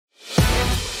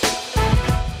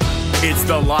It's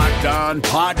the Locked On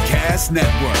Podcast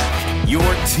Network, your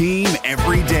team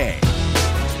every day.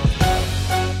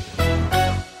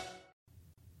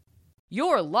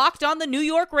 You're Locked On the New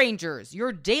York Rangers,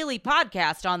 your daily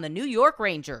podcast on the New York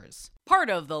Rangers.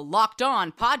 Part of the Locked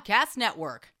On Podcast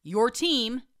Network, your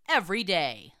team every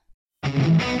day.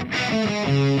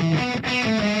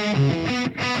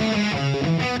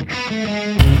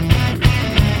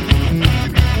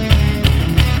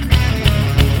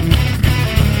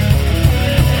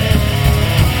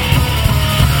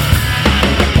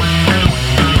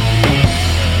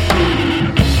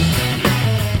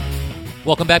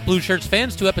 Welcome back, Blue Shirts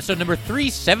fans, to episode number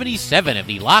 377 of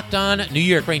the Locked On New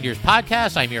York Rangers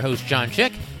podcast. I'm your host, John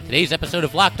Chick. Today's episode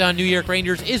of Locked On New York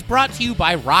Rangers is brought to you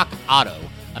by Rock Auto.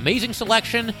 Amazing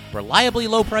selection, reliably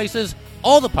low prices,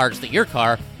 all the parts that your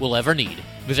car will ever need.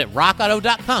 Visit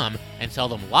rockauto.com and tell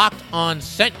them Locked On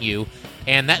sent you.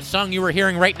 And that song you were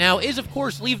hearing right now is, of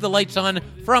course, Leave the Lights On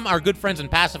from our good friends in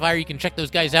Pacifier. You can check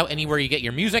those guys out anywhere you get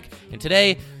your music. And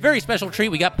today, very special treat.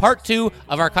 We got part two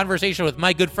of our conversation with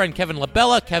my good friend Kevin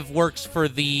LaBella. Kev works for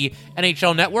the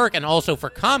NHL Network and also for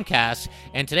Comcast.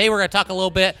 And today we're going to talk a little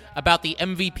bit about the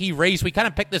MVP race. We kind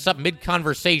of picked this up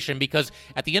mid-conversation because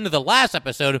at the end of the last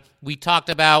episode, we talked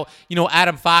about,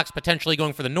 Adam Fox potentially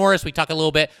going for the Norris. We talked a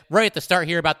little bit right at the start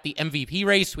here about the MVP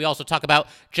race. We also talk about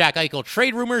Jack Eichel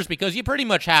trade rumors because you pretty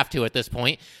much have to at this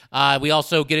point. We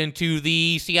also get into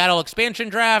the Seattle expansion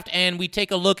draft, and we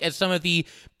take a look at some of the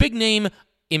big-name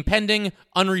impending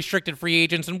unrestricted free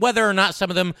agents and whether or not some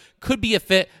of them could be a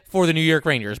fit for the New York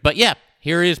Rangers. But yeah,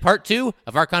 here is part two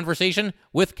of our conversation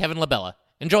with Kevin LaBella.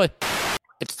 Enjoy.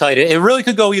 It's tight. It really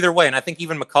could go either way, and I think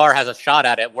even Makar has a shot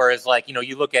at it, whereas,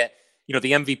 you look at, the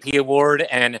MVP award,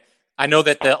 and I know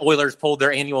that the Oilers pulled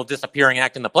their annual disappearing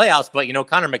act in the playoffs, but,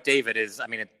 Connor McDavid is,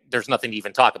 there's nothing to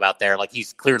even talk about there.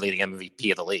 He's clearly the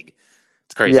MVP of the league.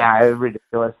 It's crazy. Yeah, it's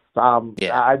ridiculous.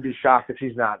 Yeah. I'd be shocked if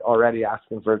he's not already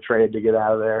asking for a trade to get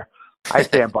out of there. I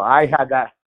stand by.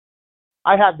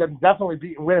 I had them definitely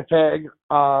beating Winnipeg.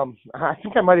 I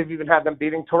think I might have even had them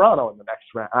beating Toronto in the next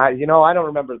round. I don't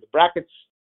remember. The brackets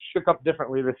shook up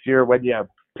differently this year when you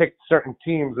picked certain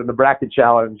teams in the bracket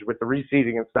challenge with the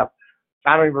reseeding and stuff.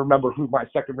 I don't even remember who my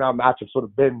second round matchups would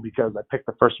have been because I picked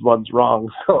the first ones wrong.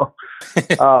 So,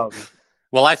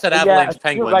 well, I said Avalanche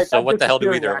Penguins, right. so what the hell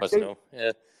do either of us know?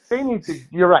 Yeah. They need to.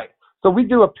 You're right. So we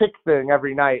do a pick thing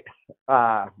every night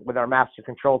with our master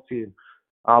control team.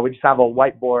 We just have a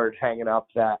whiteboard hanging up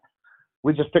that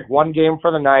we just pick one game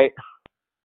for the night,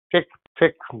 pick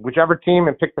whichever team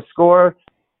and pick the score.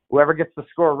 Whoever gets the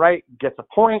score right gets a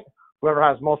point. Whoever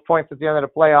has most points at the end of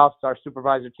the playoffs, our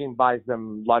supervisor team buys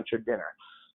them lunch or dinner.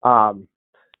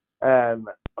 And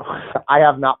I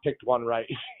have not picked one right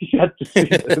yet this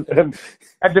season.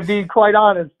 And to be quite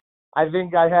honest, I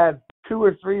think I had 2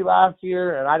 or 3 last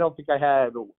year, and I don't think I had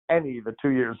any the 2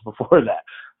 years before that.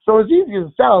 So as easy as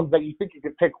it sounds that you think you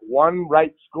could pick one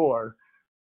right score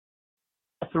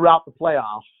throughout the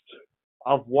playoffs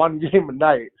of one game a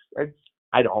night,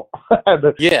 I don't.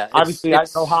 Yeah. Obviously, I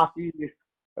know hockey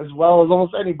as well as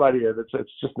almost anybody. It's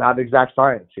just not exact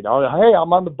science, Hey,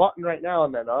 I'm on the button right now,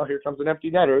 and then here comes an empty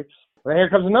netter, and then here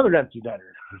comes another empty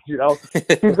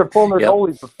netter. Teams are pulling their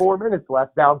goalies with 4 minutes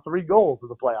left, down 3 goals in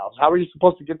the playoffs. How are you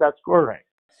supposed to get that score right?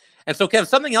 And so, Kev,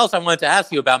 something else I wanted to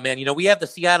ask you about, man. We have the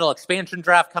Seattle expansion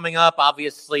draft coming up.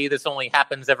 Obviously, this only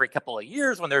happens every couple of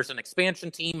years when there's an expansion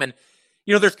team, and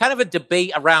there's kind of a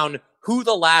debate around who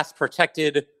the last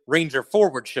protected Ranger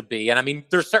forward should be. And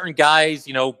there's certain guys,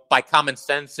 by common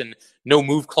sense and no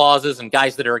move clauses and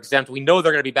guys that are exempt. We know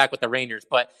they're going to be back with the Rangers,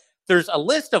 but there's a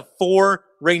list of 4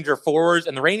 Ranger forwards,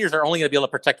 and the Rangers are only going to be able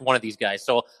to protect one of these guys.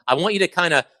 So I want you to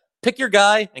kind of pick your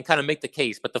guy and kind of make the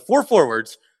case. But the 4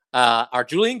 forwards are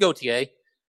Julien Gauthier,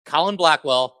 Colin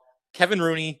Blackwell, Kevin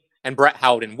Rooney, and Brett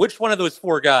Howden. Which one of those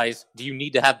 4 guys do you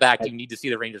need to have back? Do you need to see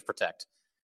the Rangers protect?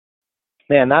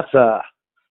 Man, that's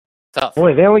tough.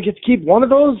 Boy, they only get to keep one of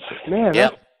those? Man,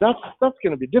 yep. that's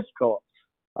going to be difficult.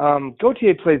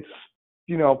 Gauthier played,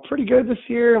 pretty good this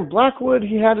year. And Blackwood,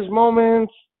 he had his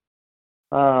moments.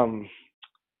 Who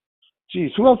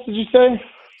else did you say?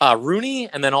 Rooney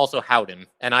and then also Howden.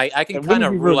 And I can kind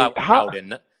of rule out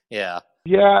Howden. Yeah.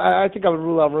 Yeah, I think I would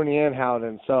rule out Rooney and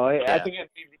Howden. So I think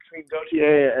it'd be between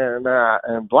Gauthier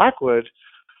and Blackwood.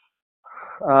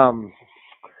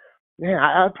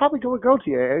 I'd probably go with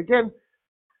Gauthier. Again,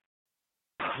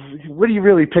 what are you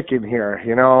really picking here?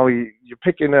 You're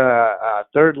picking a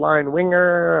third-line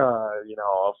winger,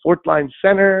 a fourth-line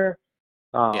center.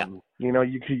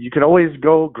 You could always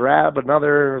go grab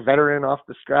another veteran off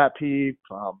the scrap heap.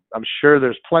 I'm sure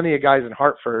there's plenty of guys in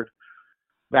Hartford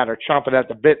that are chomping at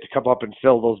the bit to come up and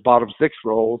fill those bottom 6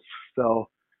 roles. So,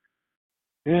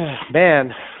 yeah,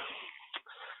 man,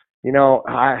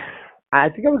 I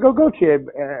think I would go Gauthier.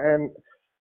 And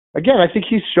again, I think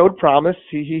he's showed promise.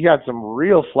 He had some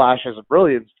real flashes of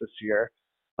brilliance this year.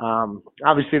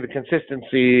 Obviously, the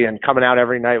consistency and coming out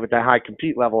every night with that high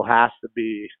compete level has to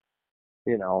be,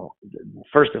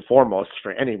 first and foremost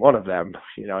for any one of them.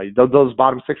 Those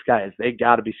bottom six guys, they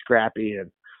got to be scrappy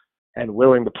and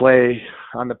willing to play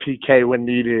on the PK when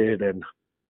needed and,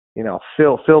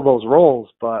 fill those roles.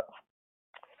 But,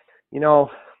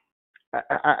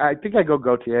 I think I go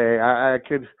Gauthier.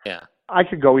 I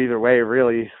could go either way,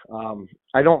 really.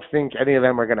 I don't think any of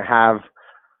them are going to have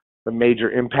the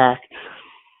major impact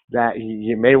that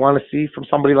you may want to see from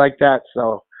somebody like that.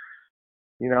 So,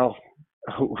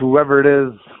 whoever it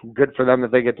is, good for them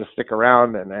that they get to stick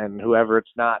around, and whoever it's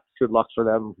not, good luck for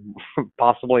them,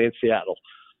 possibly in Seattle.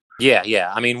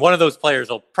 Yeah. I mean, one of those players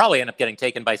will probably end up getting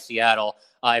taken by Seattle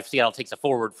if Seattle takes a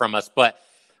forward from us. But,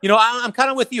 I'm kind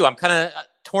of with you. I'm kind of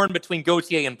torn between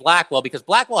Gauthier and Blackwell because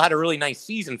Blackwell had a really nice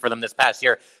season for them this past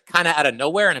year, kind of out of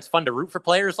nowhere, and it's fun to root for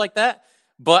players like that.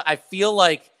 But I feel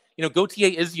like, Gauthier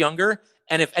is younger,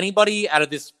 and if anybody out of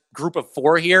this group of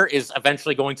four here is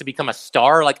eventually going to become a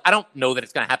star, like, I don't know that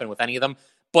it's going to happen with any of them,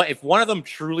 but if one of them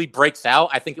truly breaks out,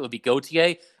 I think it would be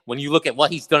Gauthier. When you look at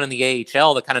what he's done in the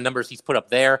AHL, the kind of numbers he's put up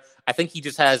there, I think he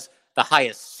just has the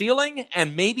highest ceiling,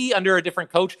 and maybe under a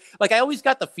different coach. Like, I always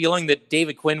got the feeling that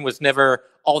David Quinn was never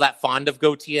all that fond of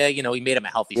Gauthier. He made him a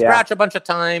healthy scratch a bunch of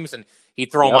times, and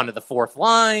he'd throw him onto the fourth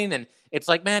line. And it's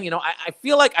like, man, I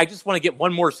feel like I just want to get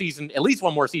one more season, at least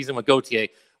one more season with Gauthier,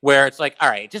 where it's like, all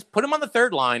right, just put him on the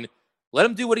third line. Let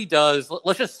him do what he does.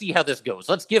 Let's just see how this goes.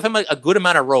 Let's give him a good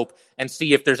amount of rope and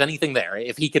see if there's anything there,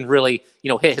 if he can really,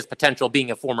 hit his potential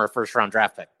being a former first-round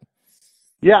draft pick.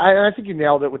 Yeah, I think you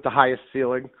nailed it with the highest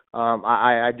ceiling.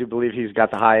 I do believe he's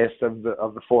got the highest of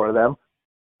the four of them.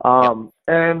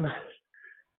 And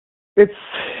if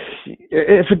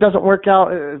it doesn't work out,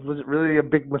 was it really a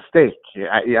big mistake?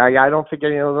 I don't think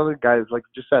any of those other guys, like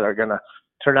you just said, are going to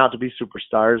turn out to be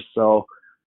superstars. So,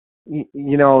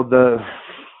 the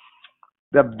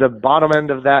bottom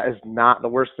end of that is not the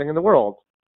worst thing in the world.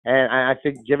 And I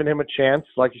think giving him a chance,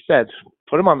 like you said,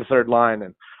 put him on the third line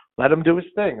and let him do his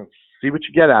thing and see what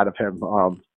you get out of him.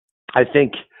 I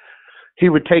think he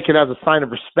would take it as a sign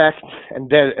of respect and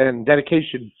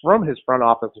dedication from his front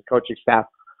office and coaching staff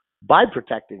by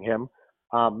protecting him.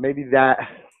 Maybe that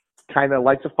kind of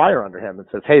lights a fire under him and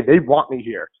says, hey, they want me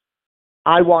here.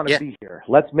 I want to be here.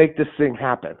 Let's make this thing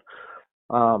happen.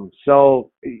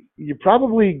 So you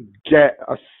probably get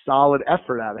a solid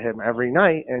effort out of him every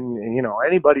night. And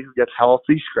anybody who gets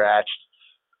healthy scratched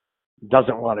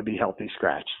doesn't want to be healthy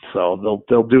scratched. So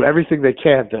they'll do everything they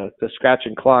can to scratch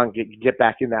and claw and get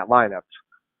back in that lineup.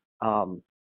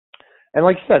 And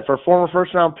like you said, for a former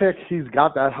first round pick, he's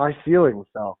got that high ceiling.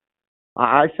 So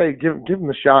I say give him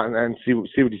the shot and see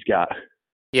what he's got.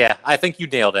 Yeah, I think you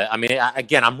nailed it. I mean,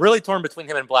 again, I'm really torn between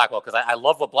him and Blackwell because I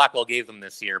love what Blackwell gave them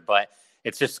this year, but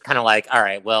it's just kind of like, all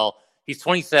right, well, he's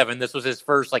 27. This was his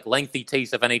first lengthy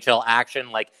taste of NHL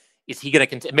action. Is he going to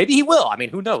continue? Maybe he will. I mean,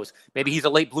 who knows? Maybe he's a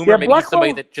late bloomer. Maybe he's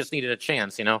somebody that just needed a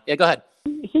chance, Yeah, go ahead.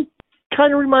 He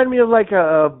kind of reminded me of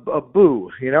a Boo,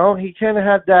 He kind of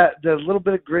had the little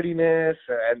bit of grittiness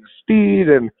and speed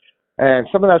and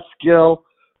some of that skill.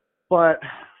 But,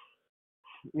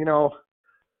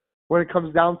 when it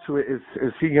comes down to it,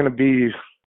 is he going to be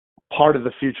part of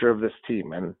the future of this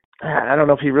team? And I don't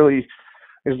know if he really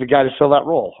is the guy to fill that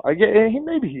role.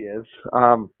 Maybe he is.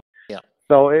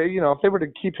 So, if they were to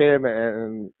keep him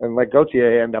and let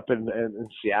Gauthier end up in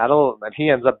Seattle, then he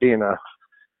ends up being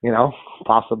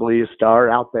possibly a star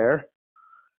out there.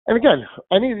 And again,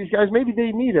 any of these guys, maybe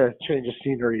they need a change of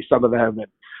scenery, some of them, and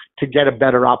to get a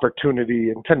better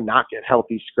opportunity and to not get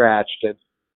healthy scratched and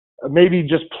maybe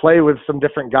just play with some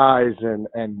different guys and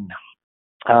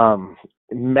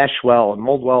mesh well and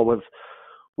mold well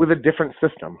with a different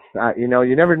system. You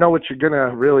never know what you're going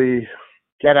to really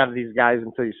get out of these guys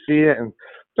until you see it. And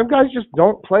some guys just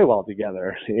don't play well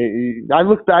together. I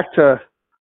look back to,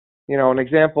 an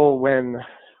example when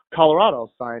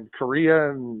Colorado signed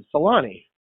Correa and Solani.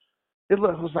 It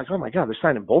was like, oh my God, they're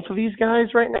signing both of these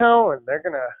guys right now. And they're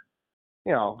going to,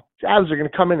 Avs are going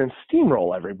to come in and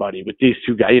steamroll everybody with these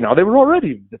two guys. They were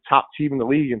already the top team in the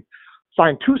league and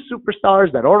signed two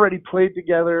superstars that already played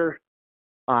together.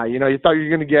 You thought you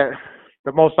were going to get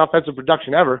the most offensive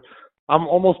production ever. I'm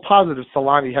almost positive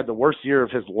Solani had the worst year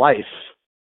of his life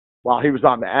while he was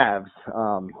on the Avs.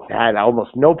 Had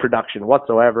almost no production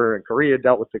whatsoever, and Correa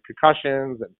dealt with the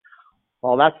concussions and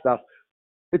all that stuff.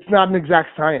 it's not an exact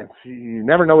science. You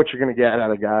never know what you're going to get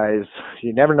out of guys.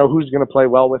 You never know who's going to play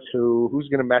well with who's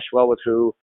going to mesh well with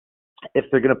who, if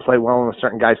they're going to play well in a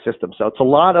certain guy's system. So it's a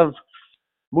lot of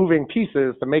moving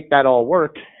pieces to make that all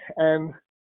work, and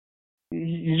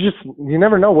you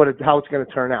never know how it's going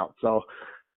to turn out. So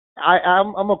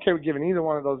I'm okay with giving either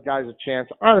one of those guys a chance.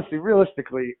 Honestly,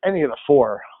 realistically, any of the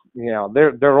four,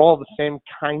 they're all the same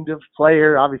kind of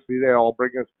player. Obviously, they all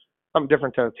bring us something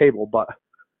different to the table, but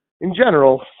in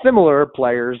general, similar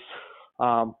players.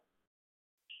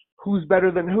 Who's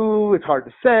better than who? It's hard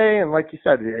to say. And like you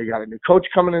said, you got a new coach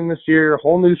coming in this year, a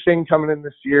whole new thing coming in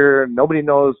this year. Nobody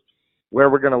knows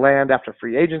where we're going to land after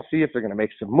free agency, if they're going to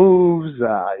make some moves,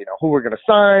 who we're going to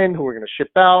sign, who we're going to ship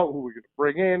out, who we're going to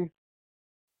bring in.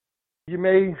 You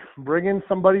may bring in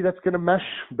somebody that's going to mesh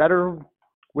better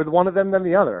with one of them than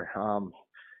the other.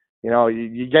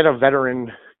 You get a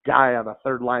veteran guy on a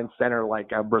third line center like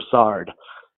Brassard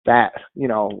that,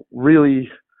 really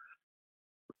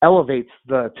elevates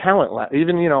the talent level,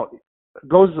 even,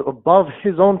 goes above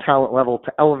his own talent level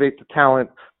to elevate the talent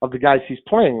of the guys he's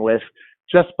playing with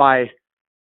just by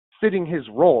fitting his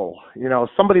role.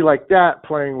 Somebody like that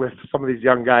playing with some of these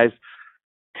young guys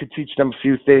could teach them a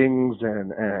few things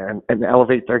and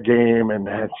elevate their game and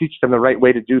teach them the right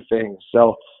way to do things.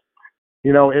 So,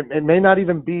 it may not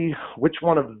even be which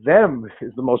one of them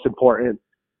is the most important,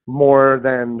 more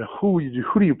than who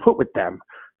do you put with them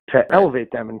to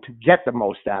elevate them and to get the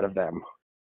most out of them.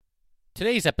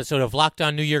 Today's episode of Locked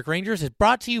On New York Rangers is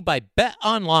brought to you by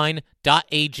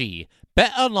betonline.ag.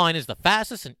 BetOnline is the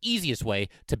fastest and easiest way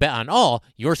to bet on all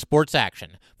your sports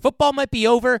action. Football might be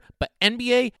over, but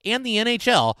NBA and the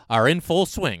NHL are in full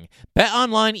swing.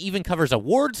 BetOnline even covers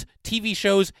awards, TV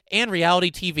shows, and reality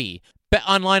TV.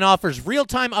 BetOnline offers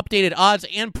real-time updated odds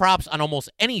and props on almost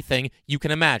anything you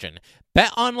can imagine.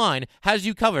 BetOnline has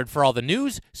you covered for all the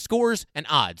news, scores, and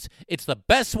odds. It's the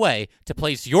best way to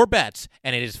place your bets,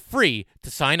 and it is free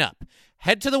to sign up.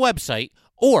 Head to the website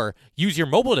or use your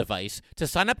mobile device to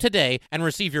sign up today and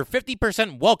receive your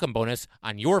 50% welcome bonus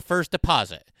on your first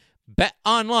deposit.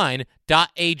 BetOnline.ag,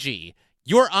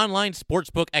 your online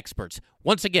sportsbook experts.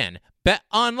 Once again,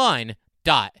 BetOnline.ag.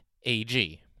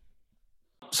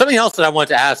 Something else that I wanted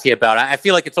to ask you about, I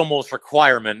feel like it's almost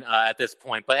requirement at this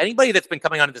point, but anybody that's been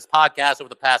coming onto this podcast over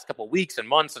the past couple of weeks and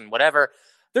months and whatever,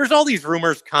 there's all these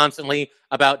rumors constantly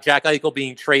about Jack Eichel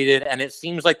being traded, and it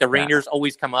seems like the Rangers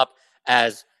always come up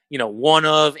as, one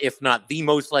of, if not the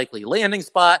most likely landing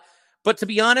spot. But to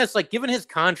be honest, given his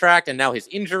contract and now his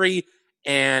injury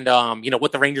and,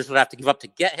 what the Rangers would have to give up to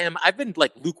get him, I've been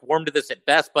lukewarm to this at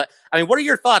best. But what are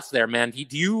your thoughts there, man? Do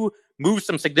you move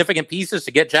some significant pieces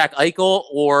to get Jack Eichel,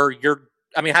 or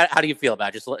how do you feel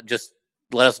about it? Just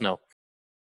let us know.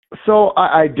 So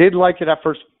I did like it at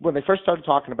first when they first started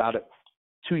talking about it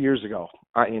 2 years ago.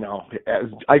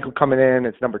 As Eichel coming in,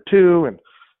 it's number 2, and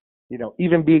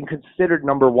even being considered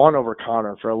number 1 over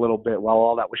Connor for a little bit while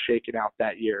all that was shaking out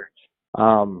that year.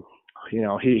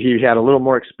 He had a little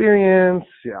more experience.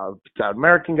 It's an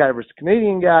American guy versus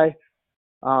Canadian guy.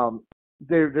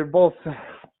 They're both.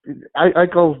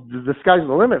 Eichel, the sky's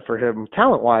the limit for him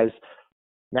talent-wise.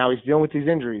 Now he's dealing with these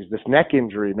injuries. This neck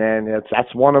injury, man,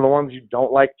 that's one of the ones you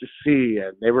don't like to see.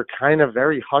 And they were kind of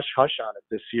very hush-hush on it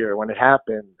this year when it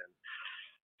happened. And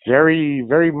very,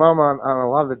 very mum on a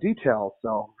lot of the details.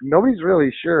 So nobody's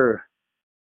really sure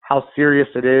how serious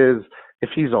it is, if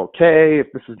he's okay,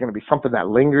 if this is going to be something that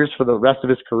lingers for the rest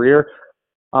of his career.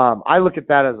 I look at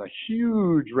that as a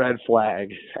huge red flag.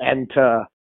 And to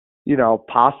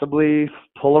possibly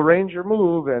pull a Ranger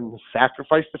move and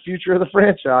sacrifice the future of the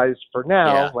franchise for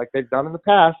now, like they've done in the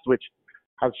past, which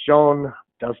has shown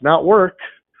does not work.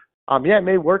 It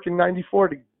may work in 94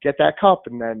 to get that cup,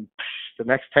 and then the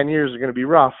next 10 years are going to be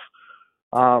rough.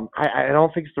 I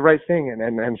don't think it's the right thing.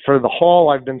 And for the haul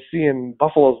I've been seeing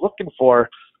Buffalo's looking for,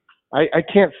 I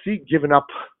can't see giving up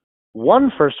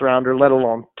 1 first-rounder, let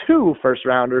alone 2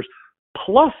 first-rounders,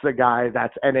 plus a guy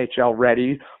that's NHL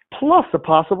ready, plus a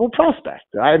possible prospect.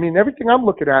 Everything I'm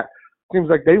looking at seems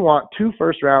like they want 2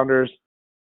 first-rounders,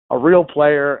 a real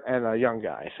player, and a young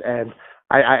guy. And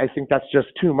I think that's just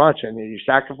too much. And you're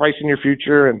sacrificing your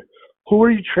future. And who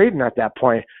are you trading at that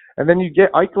point? And then you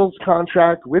get Eichel's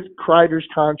contract with Kreider's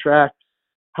contract.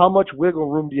 How much wiggle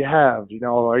room do you have?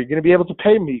 Are you going to be able to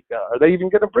pay Mika? Are they even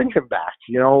going to bring him back?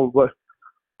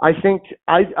 I think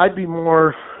I'd be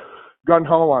more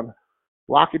gung-ho on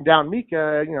locking down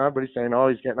Mika. Everybody's saying, oh,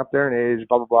 he's getting up there in age,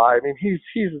 blah, blah, blah. He's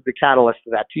the catalyst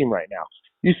of that team right now.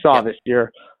 You saw this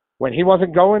year. When he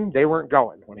wasn't going, they weren't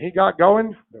going. When he got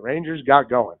going, the Rangers got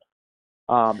going.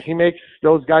 He makes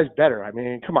those guys better.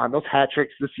 Come on, those hat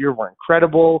tricks this year were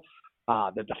incredible.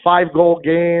 The 5-goal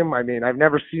game. I mean, I've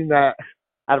never seen that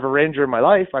out of a Ranger in my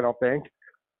life, I don't think.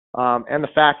 And the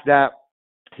fact that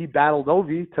he battled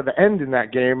Ovi to the end in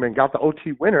that game and got the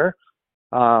OT winner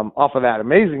off of that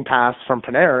amazing pass from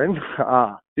Panarin.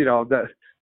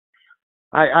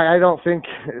 I don't think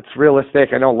it's realistic.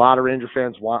 I know a lot of Ranger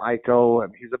fans want Eichel,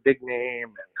 and he's a big name.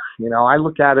 And, I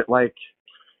look at it like,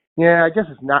 I guess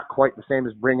it's not quite the same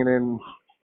as bringing in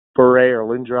Bure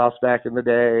or Lindros back in the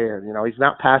day. And, he's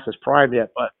not past his prime yet,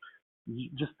 but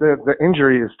just the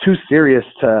injury is too serious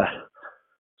to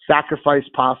sacrifice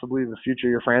possibly the future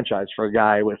of your franchise for a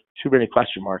guy with too many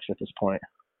question marks at this point.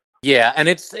 Yeah, and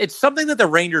it's something that the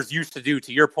Rangers used to do,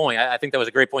 to your point. I think that was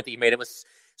a great point that you made. It was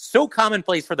so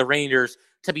commonplace for the Rangers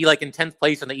to be like in 10th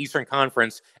place in the Eastern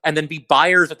Conference and then be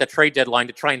buyers at the trade deadline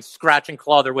to try and scratch and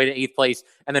claw their way to 8th place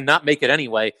and then not make it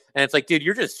anyway. And it's like, dude,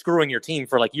 you're just screwing your team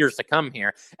for like years to come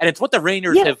here. And it's what the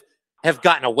Rangers have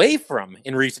gotten away from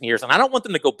in recent years. And I don't want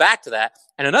them to go back to that.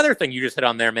 And another thing you just hit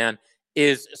on there, man,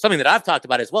 is something that I've talked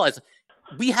about as well, is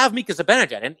we have Mika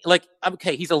Zibanejad, and like,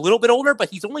 okay, he's a little bit older, but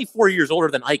he's only 4 years older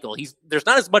than Eichel. There's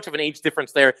not as much of an age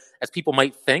difference there as people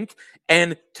might think.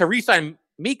 And to re-sign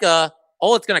Mika,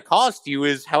 all it's going to cost you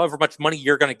is however much money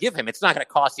you're going to give him. It's not going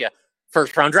to cost you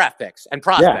first-round draft picks and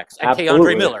prospects and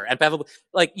K-Andre Miller and Pavel.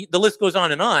 Like, the list goes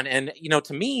on. And,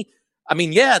 to me, I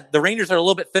mean, yeah, the Rangers are a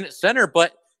little bit thin at center,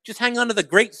 but just hang on to the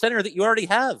great center that you already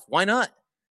have. Why not?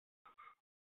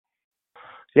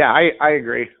 Yeah, I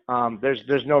agree.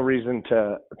 There's no reason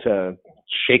to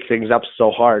shake things up so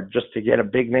hard just to get a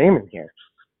big name in here.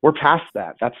 We're past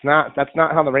that. That's not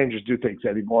how the Rangers do things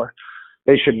anymore.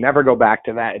 They should never go back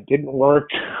to that. It didn't work.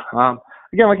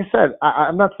 Again, like I said,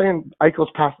 I'm not saying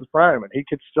Eichel's past his prime, and he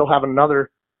could still have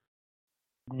another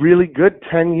really good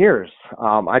 10 years.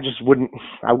 I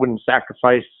wouldn't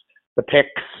sacrifice the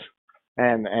picks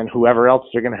and whoever else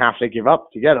they're going to have to give up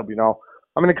to get him.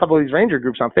 I'm in a couple of these Ranger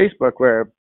groups on Facebook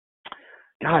where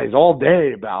guys all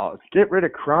day about get rid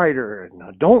of Kreider and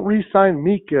don't re-sign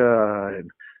Mika and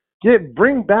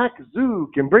bring back Zook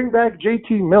and bring back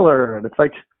JT Miller. And it's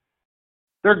like,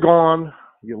 they're gone.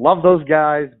 You love those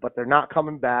guys, but they're not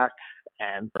coming back.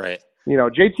 And, right.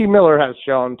 JT Miller has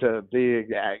shown to be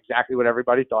exactly what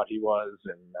everybody thought he was.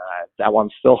 And that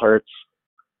one still hurts.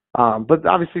 But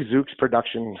obviously Zook's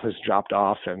production has dropped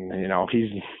off, and,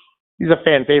 he's a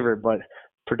fan favorite, but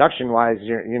production wise,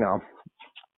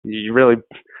 you're really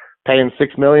paying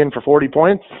 $6 million for 40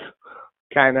 points.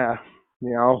 Kind of,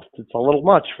 it's a little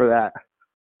much for that.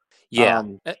 Yeah.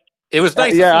 It was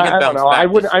nice to see him I don't bounce know. back I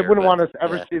wouldn't this year, want to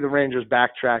ever see the Rangers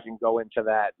backtrack and go into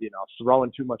that,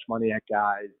 throwing too much money at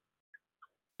guys,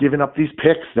 giving up these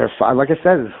picks. Like I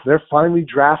said, they're finally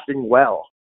drafting well.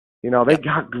 They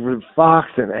got Fox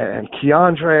and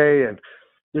Keandre, and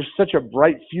there's such a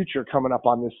bright future coming up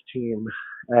on this team.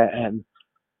 And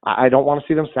I don't want to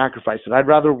see them sacrifice it. I'd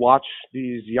rather watch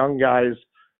these young guys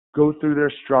go through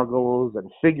their struggles and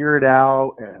figure it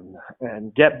out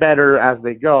and get better as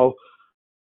they go,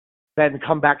 then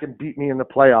come back and beat me in the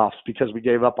playoffs because we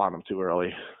gave up on them too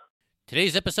early.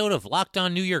 Today's episode of Locked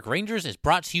On New York Rangers is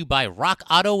brought to you by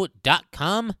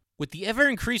RockAuto.com. With the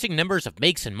ever-increasing numbers of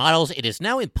makes and models, it is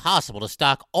now impossible to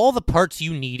stock all the parts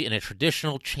you need in a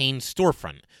traditional chain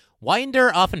storefront. Why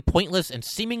endure often pointless and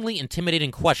seemingly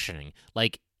intimidating questioning,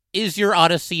 like, is your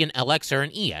Odyssey an LX or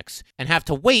an EX, and have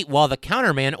to wait while the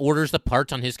counterman orders the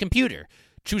parts on his computer,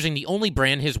 choosing the only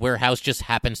brand his warehouse just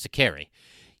happens to carry?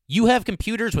 You have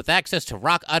computers with access to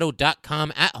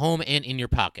RockAuto.com at home and in your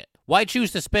pocket. Why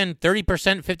choose to spend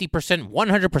 30%, 50%,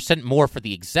 100% more for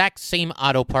the exact same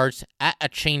auto parts at a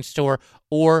chain store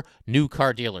or new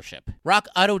car dealership?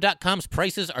 RockAuto.com's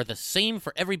prices are the same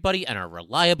for everybody and are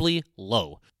reliably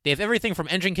low. They have everything from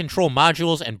engine control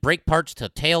modules and brake parts to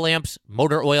tail lamps,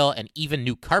 motor oil, and even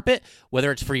new carpet.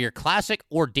 Whether it's for your classic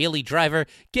or daily driver,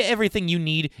 get everything you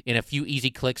need in a few easy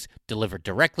clicks delivered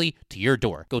directly to your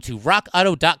door. Go to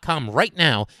rockauto.com right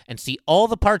now and see all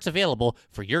the parts available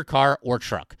for your car or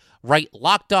truck. Write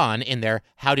Locked On in their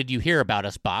How Did You Hear About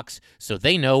Us box so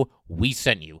they know we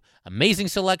sent you. Amazing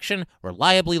selection,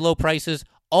 reliably low prices,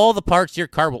 all the parts your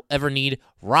car will ever need.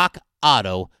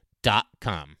 RockAuto.com.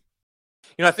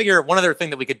 I figure one other thing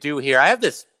that we could do here, I have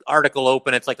this article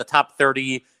open. It's like the top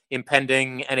 30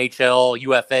 impending NHL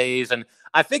UFAs. And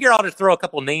I figure I'll just throw a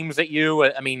couple names at you.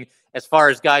 I mean, as far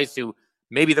as guys who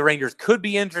maybe the Rangers could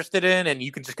be interested in, and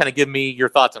you can just kind of give me your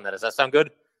thoughts on that. Does that sound good?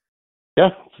 Yeah,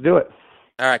 let's do it.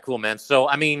 All right, cool, man. So,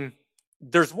 I mean,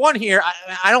 there's one here.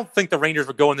 I don't think the Rangers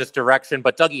would go in this direction,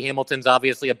 but Dougie Hamilton's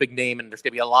obviously a big name, and there's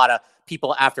going to be a lot of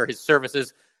people after his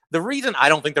services. The reason I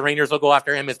don't think the Rangers will go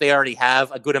after him is they already have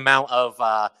a good amount of,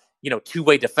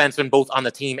 two-way defensemen, both on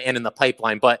the team and in the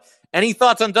pipeline. But Any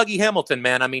thoughts on Dougie Hamilton,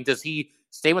 man? I mean, does he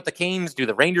stay with the Canes? Do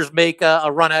the Rangers make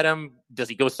a run at him? Does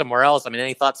he go somewhere else? I mean,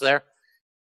 any thoughts there?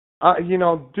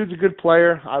 Dude's a good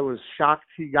player. I was shocked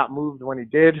he got moved when he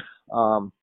did,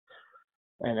 and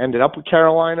ended up with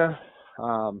Carolina.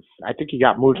 I think he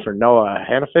got moved for Noah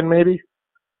Hannafin, maybe,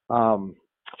 from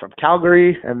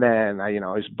Calgary, and then he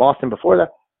was Boston before that.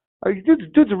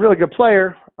 Dude's a really good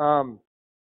player.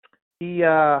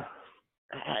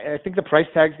 I think the price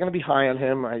tag is going to be high on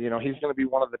him. He's going to be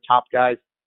one of the top guys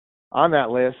on that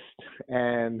list,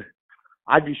 and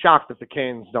I'd be shocked if the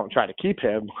Canes don't try to keep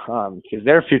him, because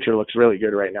their future looks really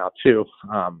good right now too,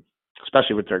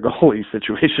 especially with their goalie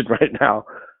situation right now.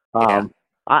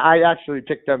 I actually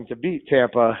picked them to beat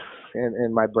Tampa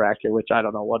in my bracket, which I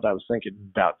don't know what I was thinking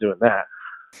about doing that.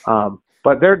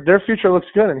 But their future looks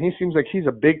good, and he seems like he's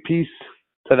a big piece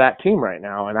to that team right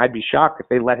now, and I'd be shocked if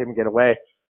they let him get away.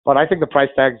 But I think the price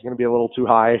tag is going to be a little too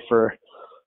high for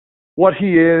what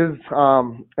he is.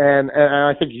 And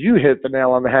I think you hit the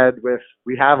nail on the head with,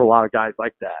 we have a lot of guys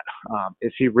like that.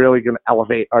 Is he really going to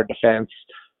elevate our defense?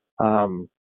 I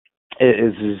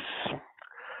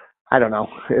don't know.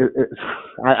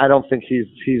 I don't think he's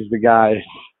the guy.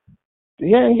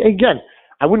 Yeah, again,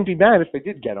 I wouldn't be mad if they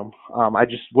did get him. I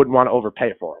just wouldn't want to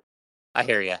overpay for him. I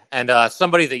hear you. And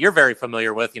somebody that you're very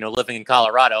familiar with, living in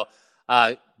Colorado,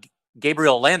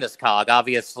 Gabriel Landeskog,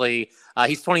 obviously,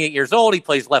 he's 28 years old. He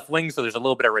plays left wing, so there's a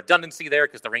little bit of redundancy there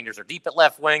because the Rangers are deep at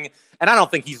left wing. And I don't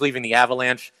think he's leaving the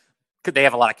Avalanche. They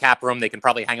have a lot of cap room. They can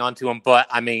probably hang on to him. But,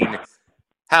 I mean,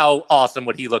 how awesome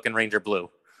would he look in Ranger blue?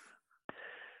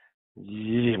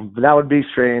 Yeah, that would be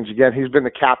strange. Again, he's been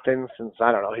the captain since,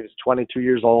 I don't know, he was 22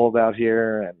 years old out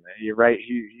here. And you're right,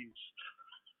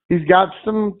 he's got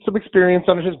some experience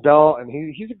under his belt, and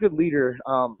he's a good leader.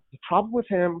 The problem with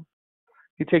him,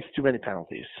 he takes too many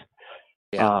penalties.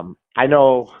 Yeah. I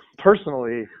know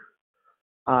personally,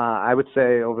 I would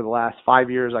say over the last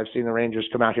 5 years, I've seen the Rangers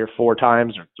come out here 4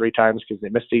 times or 3 times because they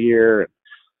missed a year.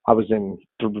 I was in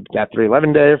that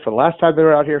 311 day for the last time they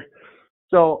were out here.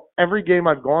 So every game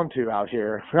I've gone to out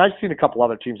here, and I've seen a couple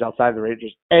other teams outside the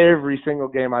Rangers, every single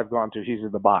game I've gone to, he's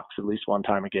in the box at least one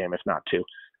time a game, if not 2.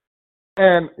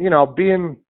 And,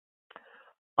 being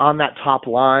on that top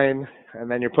line, and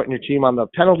then you're putting your team on the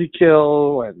penalty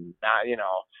kill, and,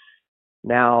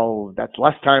 now that's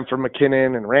less time for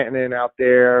McKinnon and Rantanen out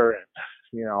there. And,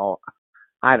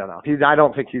 I don't know. I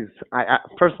don't think I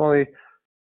personally,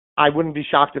 I wouldn't be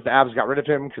shocked if the Avs got rid of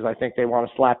him because I think they want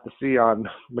to slap the C on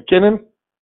McKinnon.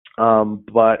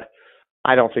 But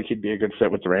I don't think he'd be a good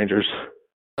fit with the Rangers.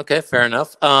 Okay, fair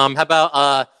enough. How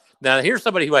about now here's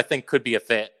somebody who I think could be a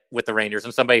fit with the Rangers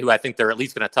and somebody who I think they're at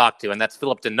least going to talk to, and that's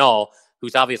Philip Deneau,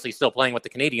 who's obviously still playing with the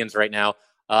Canadiens right now.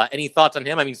 Any thoughts on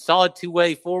him? I mean, solid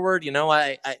two-way forward.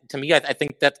 I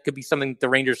think that could be something the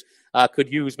Rangers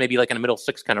could use, maybe like in a middle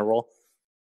 6 kind of role.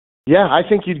 Yeah, I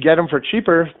think you'd get him for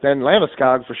cheaper than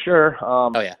Landeskog for sure.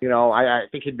 I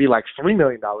think he'd be like $3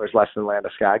 million less than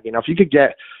Landeskog. If you could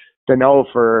get Deneau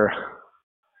for,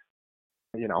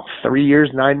 3 years,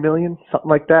 $9 million, something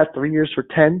like that, 3 years for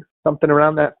 10, something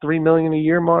around that $3 million a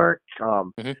year mark.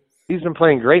 He's been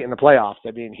playing great in the playoffs.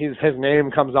 I mean, his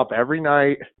name comes up every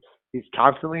night. He's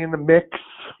constantly in the mix.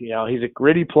 He's a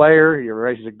gritty player. You're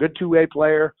right. He's a good two-way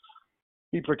player.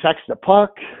 He protects the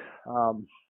puck.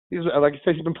 He's, like I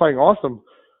said, he's been playing awesome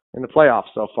in the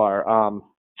playoffs so far.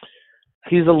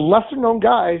 He's a lesser-known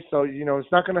guy, so,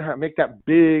 it's not going to make that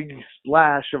big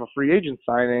splash of a free agent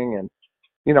signing. And,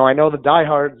 I know the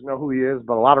diehards know who he is,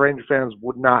 but a lot of Ranger fans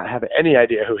would not have any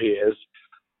idea who he is.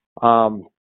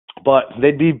 But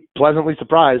they'd be pleasantly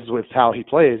surprised with how he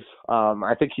plays.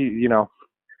 I think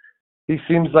he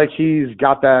seems like he's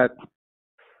got that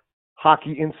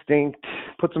hockey instinct,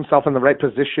 puts himself in the right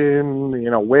position,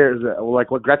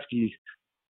 like what Gretzky,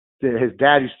 his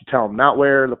dad used to tell him, not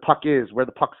where the puck is, where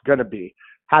the puck's going to be.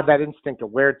 Have that instinct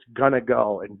of where it's going to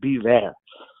go and be there.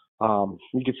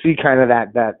 You can see kind of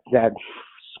that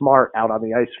smart out on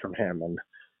the ice from him. And,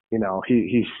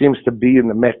 he seems to be in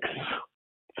the mix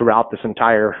throughout this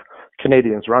entire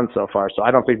Canadiens run so far. So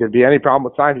I don't think there'd be any problem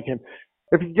with signing him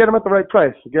if you get him at the right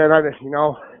price. Again,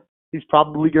 he's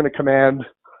probably going to command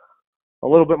a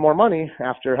little bit more money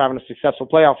after having a successful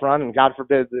playoff run, and God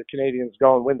forbid the Canadiens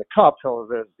go and win the cup.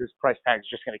 His price tag is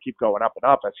just going to keep going up and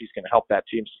up as he's going to help that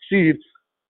team succeed.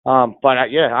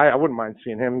 I wouldn't mind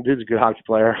seeing him. Dude's a good hockey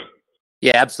player.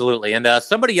 Yeah, absolutely. And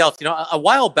somebody else, a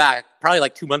while back, probably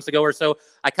like 2 months ago or so,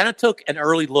 I kind of took an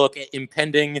early look at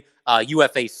impending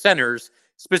UFA centers,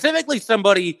 specifically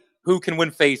somebody who can win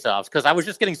faceoffs, because I was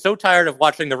just getting so tired of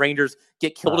watching the Rangers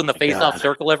get killed in the faceoff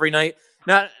circle every night.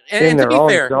 Now, and in to their be own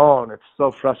fair, zone, it's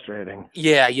so frustrating.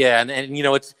 Yeah, and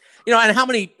it's And how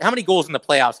many goals in the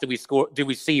playoffs do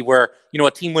we see where,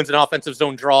 a team wins an offensive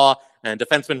zone draw and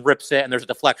defenseman rips it and there's a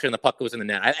deflection and the puck goes in the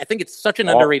net? I think it's such an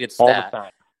underrated stat. All the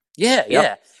time. Yeah, Yep.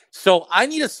 yeah. So I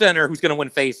need a center who's going to win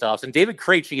faceoffs, and David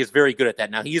Krejci is very good at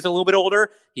that. Now, he is a little bit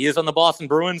older. He is on the Boston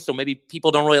Bruins, so maybe people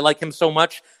don't really like him so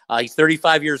much. He's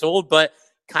 35 years old, but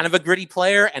kind of a gritty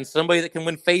player and somebody that can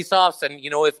win faceoffs. And,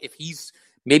 if he's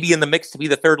maybe in the mix to be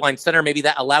the third-line center, maybe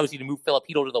that allows you to move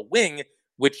Filipino to the wing,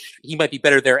 which he might be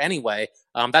better there anyway.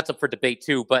 That's up for debate,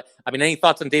 too. But, any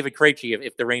thoughts on David Krejci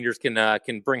if the Rangers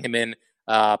can bring him in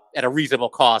at a reasonable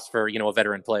cost for, a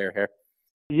veteran player here?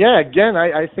 Yeah, again,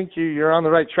 I think you're on the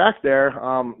right track there.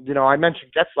 I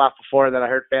mentioned Getzlaf before that I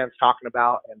heard fans talking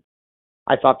about, and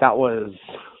I thought that was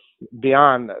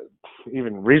beyond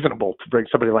even reasonable to bring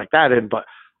somebody like that in. But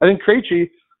I think Krejci, a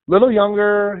little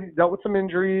younger, he dealt with some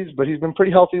injuries, but he's been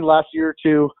pretty healthy the last year or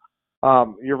two.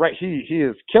 You're right, he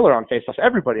is killer on faceoffs.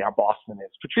 Everybody on Boston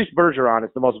is. Patrice Bergeron is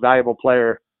the most valuable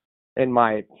player in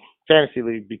my fantasy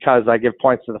league because I give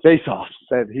points to the faceoffs,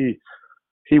 and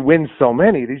he wins so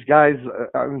many. These guys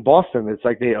in Boston, it's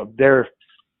like they're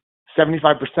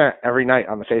 75% every night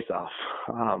on the faceoff.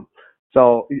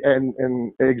 So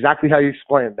exactly how you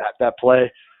explained that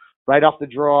play, right off the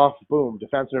draw, boom,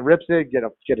 defenseman rips it, get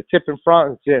a tip in front,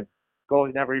 and it's in.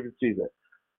 Goalie never even sees it.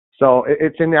 So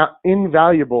it's an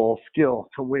invaluable skill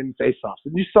to win faceoffs.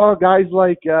 And you saw guys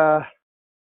like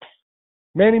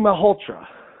Manny Malhotra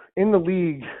in the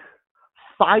league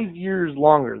 5 years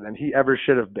longer than he ever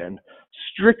should have been,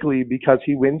 strictly because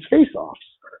he wins faceoffs.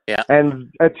 Yeah. And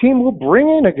a team will bring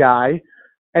in a guy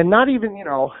and not even,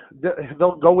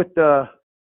 they'll go with the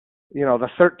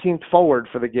 13th forward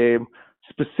for the game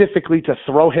specifically to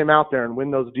throw him out there and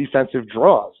win those defensive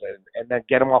draws and then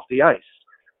get him off the ice.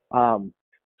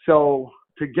 So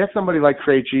to get somebody like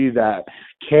Krejci that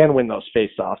can win those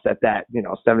faceoffs at that,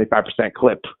 75%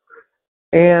 clip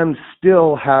and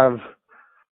still have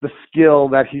the skill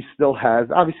that he still has.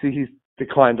 Obviously, he's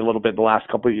declined a little bit the last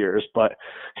couple of years, but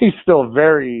he's still a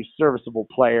very serviceable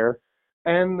player.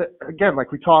 And again,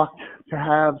 like we talked, to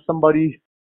have somebody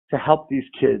to help these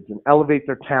kids and elevate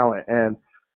their talent. And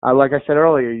like I said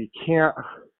earlier, you can't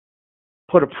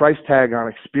put a price tag on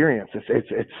experience.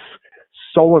 It's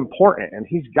so important. And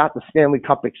he's got the Stanley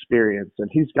Cup experience, and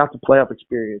he's got the playoff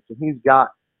experience, and he's got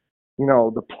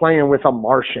the playing with a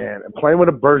Marchand and playing with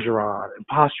a Bergeron and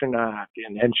Pastrnak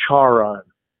and Chara and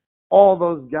all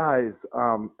those guys.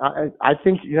 I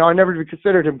think, I never even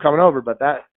considered him coming over, but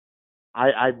that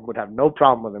I would have no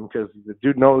problem with him because the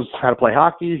dude knows how to play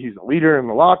hockey. He's a leader in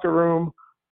the locker room.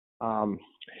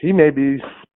 He may be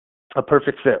a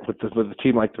perfect fit with a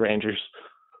team like the Rangers.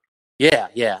 Yeah,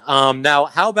 yeah. Now,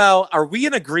 how about, are we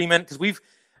in agreement? Because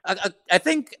I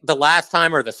think the last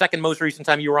time or the second most recent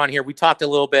time you were on here, we talked a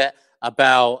little bit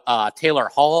about Taylor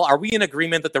Hall. Are we in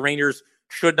agreement that the Rangers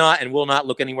should not and will not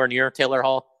look anywhere near Taylor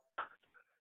Hall?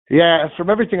 Yeah, from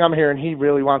everything I'm hearing, he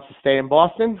really wants to stay in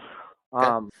Boston.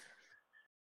 Okay.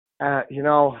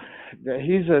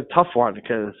 He's a tough one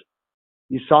because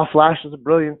you saw flashes of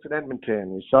brilliance in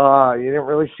Edmonton. You didn't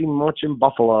really see much in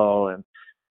Buffalo. And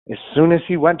as soon as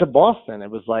he went to Boston,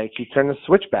 it was like he turned the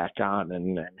switch back on.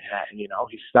 And he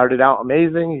started out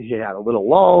amazing. He had a little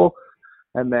lull.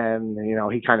 And then,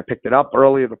 he kind of picked it up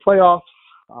early in the playoffs.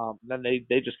 Then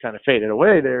they just kind of faded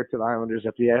away there to the Islanders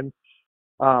at the end.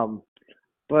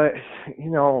 But,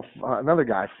 another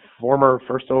guy, former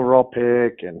first overall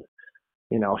pick, and,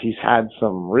 he's had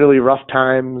some really rough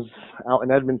times out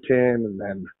in Edmonton, and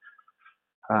then,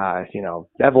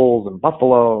 Devils and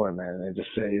Buffalo, and then just,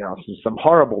 some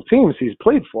horrible teams he's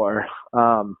played for.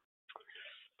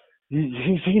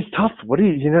 He's tough. What do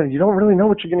you don't really know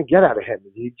what you're going to get out of him.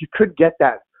 You could get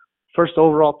that first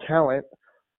overall talent,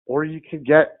 or you could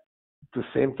get the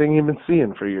same thing you've been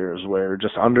seeing for years, where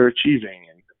just underachieving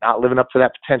and not living up to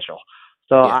that potential.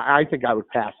 So yeah. I think I would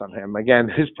pass on him. Again,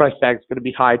 his price tag is going to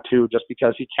be high too, just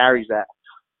because he carries that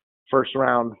first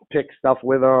round pick stuff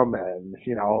with him and,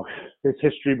 his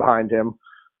history behind him.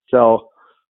 So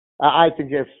I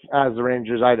think if, as the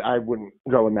Rangers, I wouldn't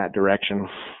go in that direction.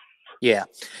 Yeah.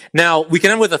 Now, we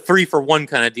can end with a 3-for-1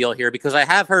 kind of deal here, because I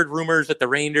have heard rumors that the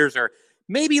Rangers are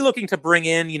maybe looking to bring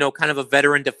in, kind of a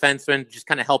veteran defenseman, just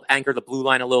kind of help anchor the blue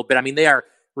line a little bit. I mean, they are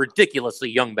ridiculously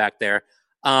young back there.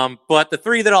 But the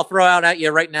three that I'll throw out at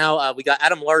you right now, we got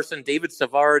Adam Larson, David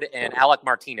Savard, and Alec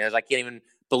Martinez. I can't even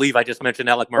believe I just mentioned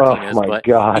Alec Martinez. Oh, my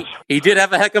gosh. He did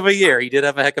have a heck of a year.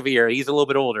 He's a little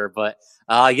bit older. But,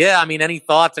 any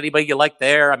thoughts? Anybody you like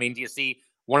there? I mean, do you see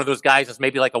one of those guys as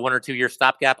maybe like a 1 or 2 year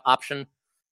stopgap option?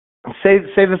 Say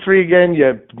the three again.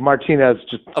 Yeah, Martinez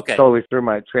just totally threw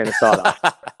my train of thought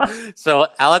off. So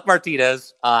Alec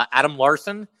Martinez, Adam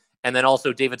Larson, and then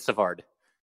also David Savard.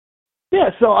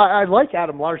 Yeah, so I like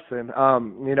Adam Larson.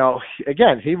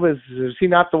 Again, was he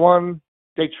not the one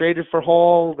they traded for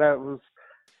Hall? That was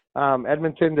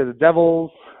Edmonton to the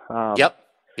Devils.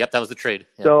 Yep, that was the trade.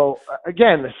 Yep. So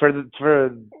again,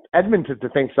 for Edmonton to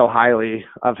think so highly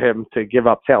of him to give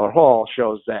up Taylor Hall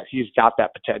shows that he's got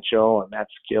that potential and that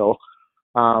skill.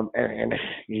 And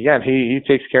again, he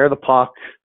takes care of the puck.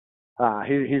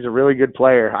 He's a really good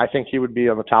player. I think he would be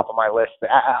on the top of my list.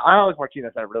 Alex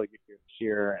Martinez had a really good year this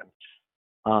year,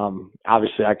 and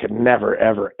obviously I could never,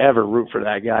 ever, ever root for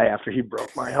that guy after he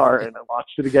broke my heart. And I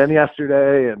watched it again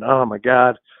yesterday, and oh my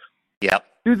God. Yep.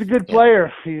 Dude's a good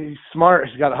player. He's smart.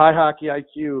 He's got a high hockey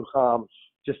IQ.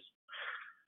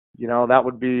 That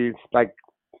would be like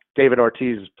David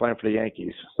Ortiz playing for the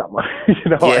Yankees. Something like,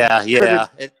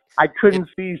 I couldn't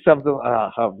see something.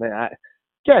 Oh man!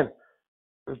 Again,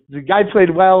 if the guy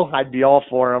played well, I'd be all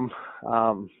for him.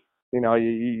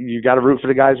 You got to root for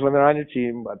the guys when they're on your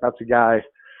team, but that's a guy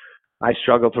I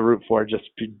struggle to root for just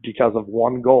because of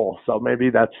one goal. So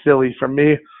maybe that's silly from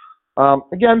me.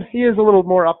 Again, he is a little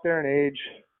more up there in age.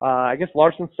 I guess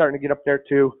Larson's starting to get up there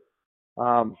too.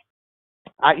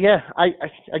 I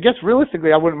guess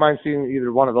realistically, I wouldn't mind seeing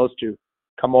either one of those two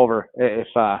come over if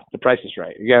the price is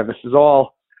right. Again, this is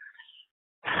all,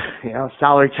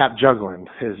 salary cap juggling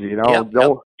is,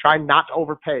 don't try not to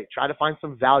overpay. Try to find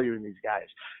some value in these guys.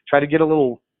 Try to get a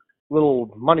little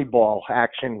money ball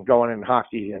action going in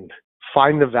hockey and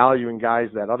find the value in guys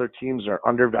that other teams are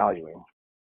undervaluing.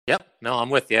 Yep. No, I'm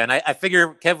with you. And I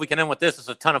figure, Kev, we can end with this. It's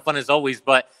a ton of fun as always,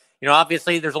 but,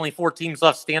 obviously there's only 4 teams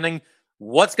left standing.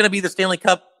 What's going to be the Stanley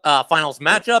Cup Finals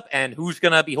matchup, and who's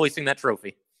going to be hoisting that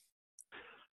trophy?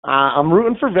 I'm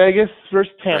rooting for Vegas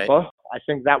versus Tampa. Right. I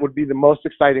think that would be the most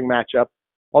exciting matchup.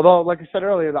 Although, like I said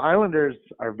earlier, the Islanders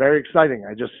are very exciting.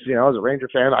 I just, as a Ranger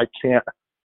fan, I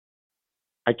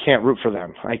can't root for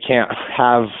them. I can't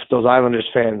have those Islanders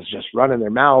fans just running their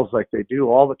mouths like they do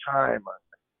all the time.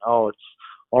 It's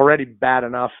already bad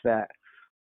enough that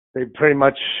they pretty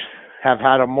much have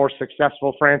had a more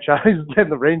successful franchise than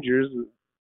the Rangers,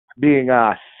 being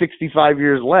 65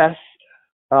 years less.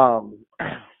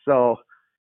 So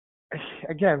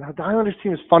again, the Islanders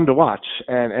team is fun to watch,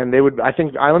 and I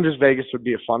think Islanders Vegas would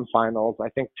be a fun finals. I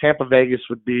think Tampa Vegas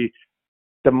would be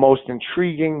the most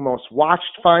intriguing, most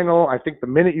watched final. I think the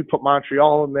minute you put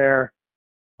Montreal in there,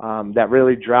 that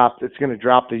really it's going to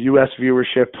drop the U.S.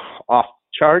 viewership off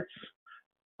the charts.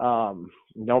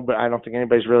 But I don't think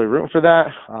anybody's really rooting for that.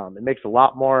 It makes a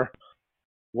lot more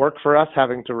work for us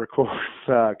having to record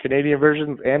Canadian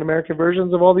versions and American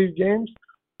versions of all these games.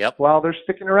 Yep. While they're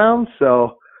sticking around.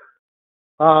 So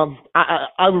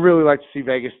I would really like to see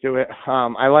Vegas do it.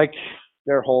 I like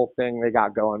their whole thing they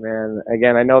got going, man.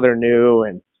 Again, I know they're new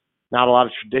and not a lot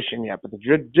of tradition yet, but the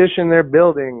tradition they're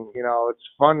building, it's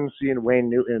fun seeing Wayne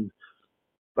Newton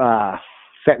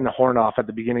setting the horn off at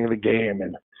the beginning of the game,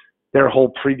 and their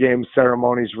whole pregame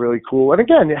ceremony is really cool. And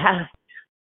again,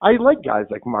 I like guys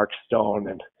like Mark Stone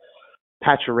and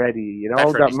Pacioretty.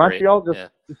 Montreal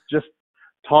just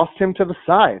tossed him to the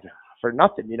side for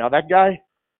nothing. That guy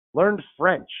learned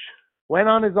French, went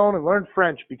on his own and learned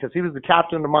French because he was the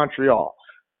captain of Montreal.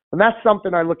 And that's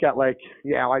something I look at like,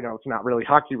 yeah, I know it's not really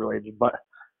hockey related, but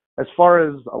as far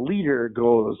as a leader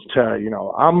goes to,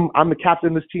 I'm the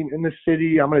captain of this team in this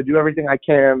city. I'm going to do everything I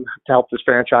can to help this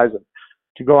franchise and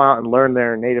to go out and learn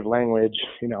their native language.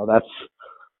 That's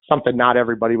something not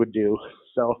everybody would do.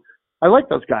 So I like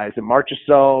those guys, and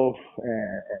Marchessault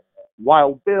and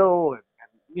Wild Bill, and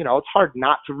it's hard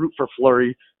not to root for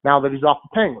Fleury now that he's off the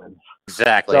Penguins.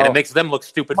 Exactly, and it makes them look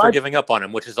stupid for giving up on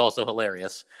him, which is also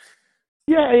hilarious.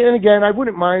 Yeah, and again, I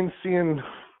wouldn't mind seeing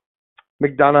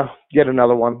McDonough get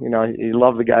another one. You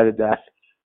love the guy to death.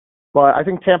 But I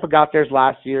think Tampa got theirs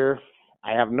last year.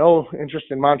 I have no interest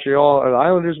in Montreal or the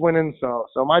Islanders winning, so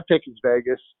my pick is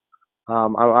Vegas.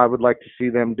 I would like to see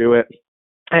them do it.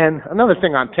 And another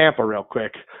thing on Tampa real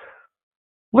quick.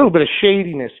 A little bit of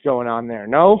shadiness going on there,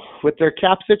 no? With their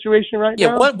cap situation right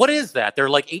now? Yeah, what is that? They're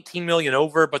like $18 million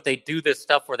over, but they do this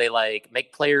stuff where they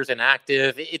make players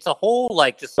inactive. It's a whole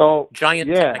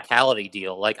giant technicality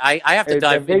deal. I have to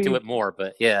dive into it more,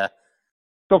 but yeah.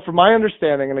 So from my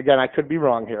understanding, and again, I could be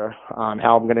wrong here on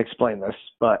how I'm going to explain this,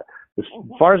 but as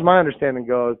far as my understanding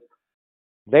goes,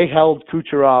 they held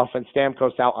Kucherov and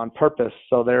Stamkos out on purpose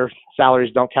so their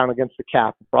salaries don't count against the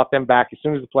cap. Brought them back as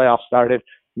soon as the playoffs started.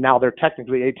 Now they're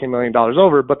technically $18 million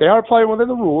over, but they are playing within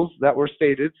the rules that were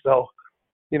stated. So,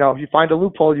 if you find a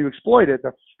loophole, you exploit it.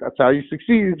 That's how you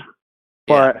succeed.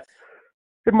 Yeah. But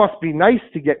it must be nice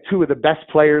to get 2 of the best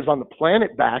players on the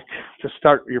planet back to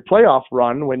start your playoff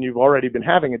run when you've already been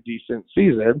having a decent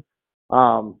season.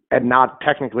 and not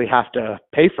technically have to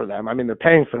pay for them. I mean, they're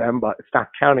paying for them, but it's not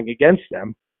counting against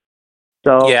them.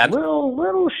 So Yeah.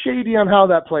 little shady on how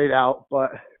that played out.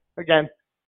 But again,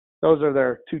 those are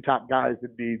their two top guys.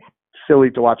 It'd be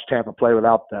silly to watch Tampa play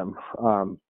without them.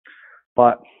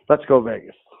 But let's go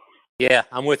Vegas. Yeah,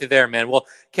 I'm with you there, man. Well,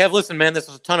 Kev, listen, man, this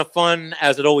was a ton of fun,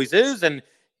 as it always is, and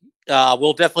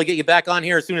we'll definitely get you back on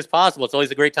here as soon as possible. It's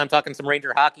always a great time talking some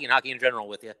Ranger hockey and hockey in general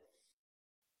with you.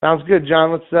 Sounds good,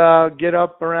 John. Let's get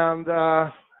up around,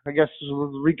 I guess,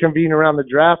 reconvene around the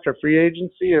draft or free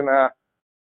agency and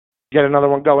get another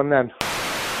one going then.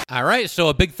 All right, so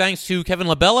a big thanks to Kevin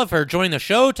LaBella for joining the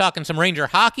show, talking some Ranger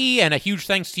hockey, and a huge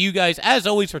thanks to you guys, as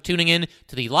always, for tuning in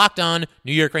to the Locked On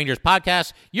New York Rangers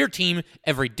podcast, your team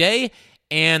every day.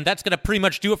 And that's going to pretty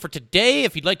much do it for today.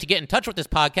 If you'd like to get in touch with this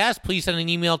podcast, please send an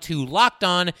email to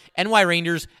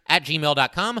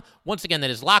lockedonnyrangers@gmail.com. Once again, that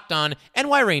is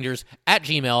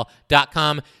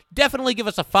lockedonnyrangers@gmail.com. Definitely give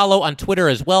us a follow on Twitter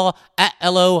as well,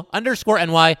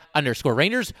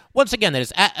 @LO_NY_Rangers. Once again, that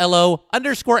is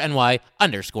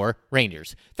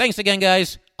 @LO_NY_Rangers. Thanks again,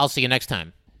 guys. I'll see you next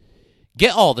time.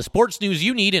 Get all the sports news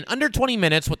you need in under 20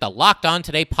 minutes with the Locked On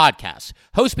Today podcast.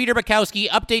 Host Peter Bukowski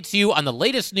updates you on the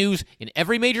latest news in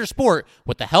every major sport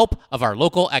with the help of our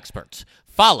local experts.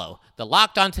 Follow the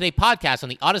Locked On Today podcast on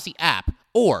the Odyssey app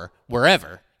or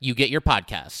wherever you get your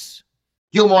podcasts.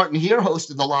 Gil Martin here, host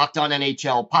of the Locked On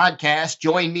NHL podcast.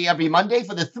 Join me every Monday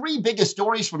for the three biggest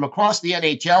stories from across the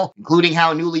NHL, including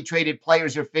how newly traded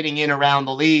players are fitting in around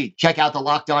the league. Check out the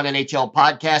Locked On NHL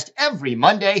podcast every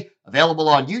Monday, available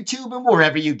on YouTube and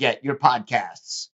wherever you get your podcasts.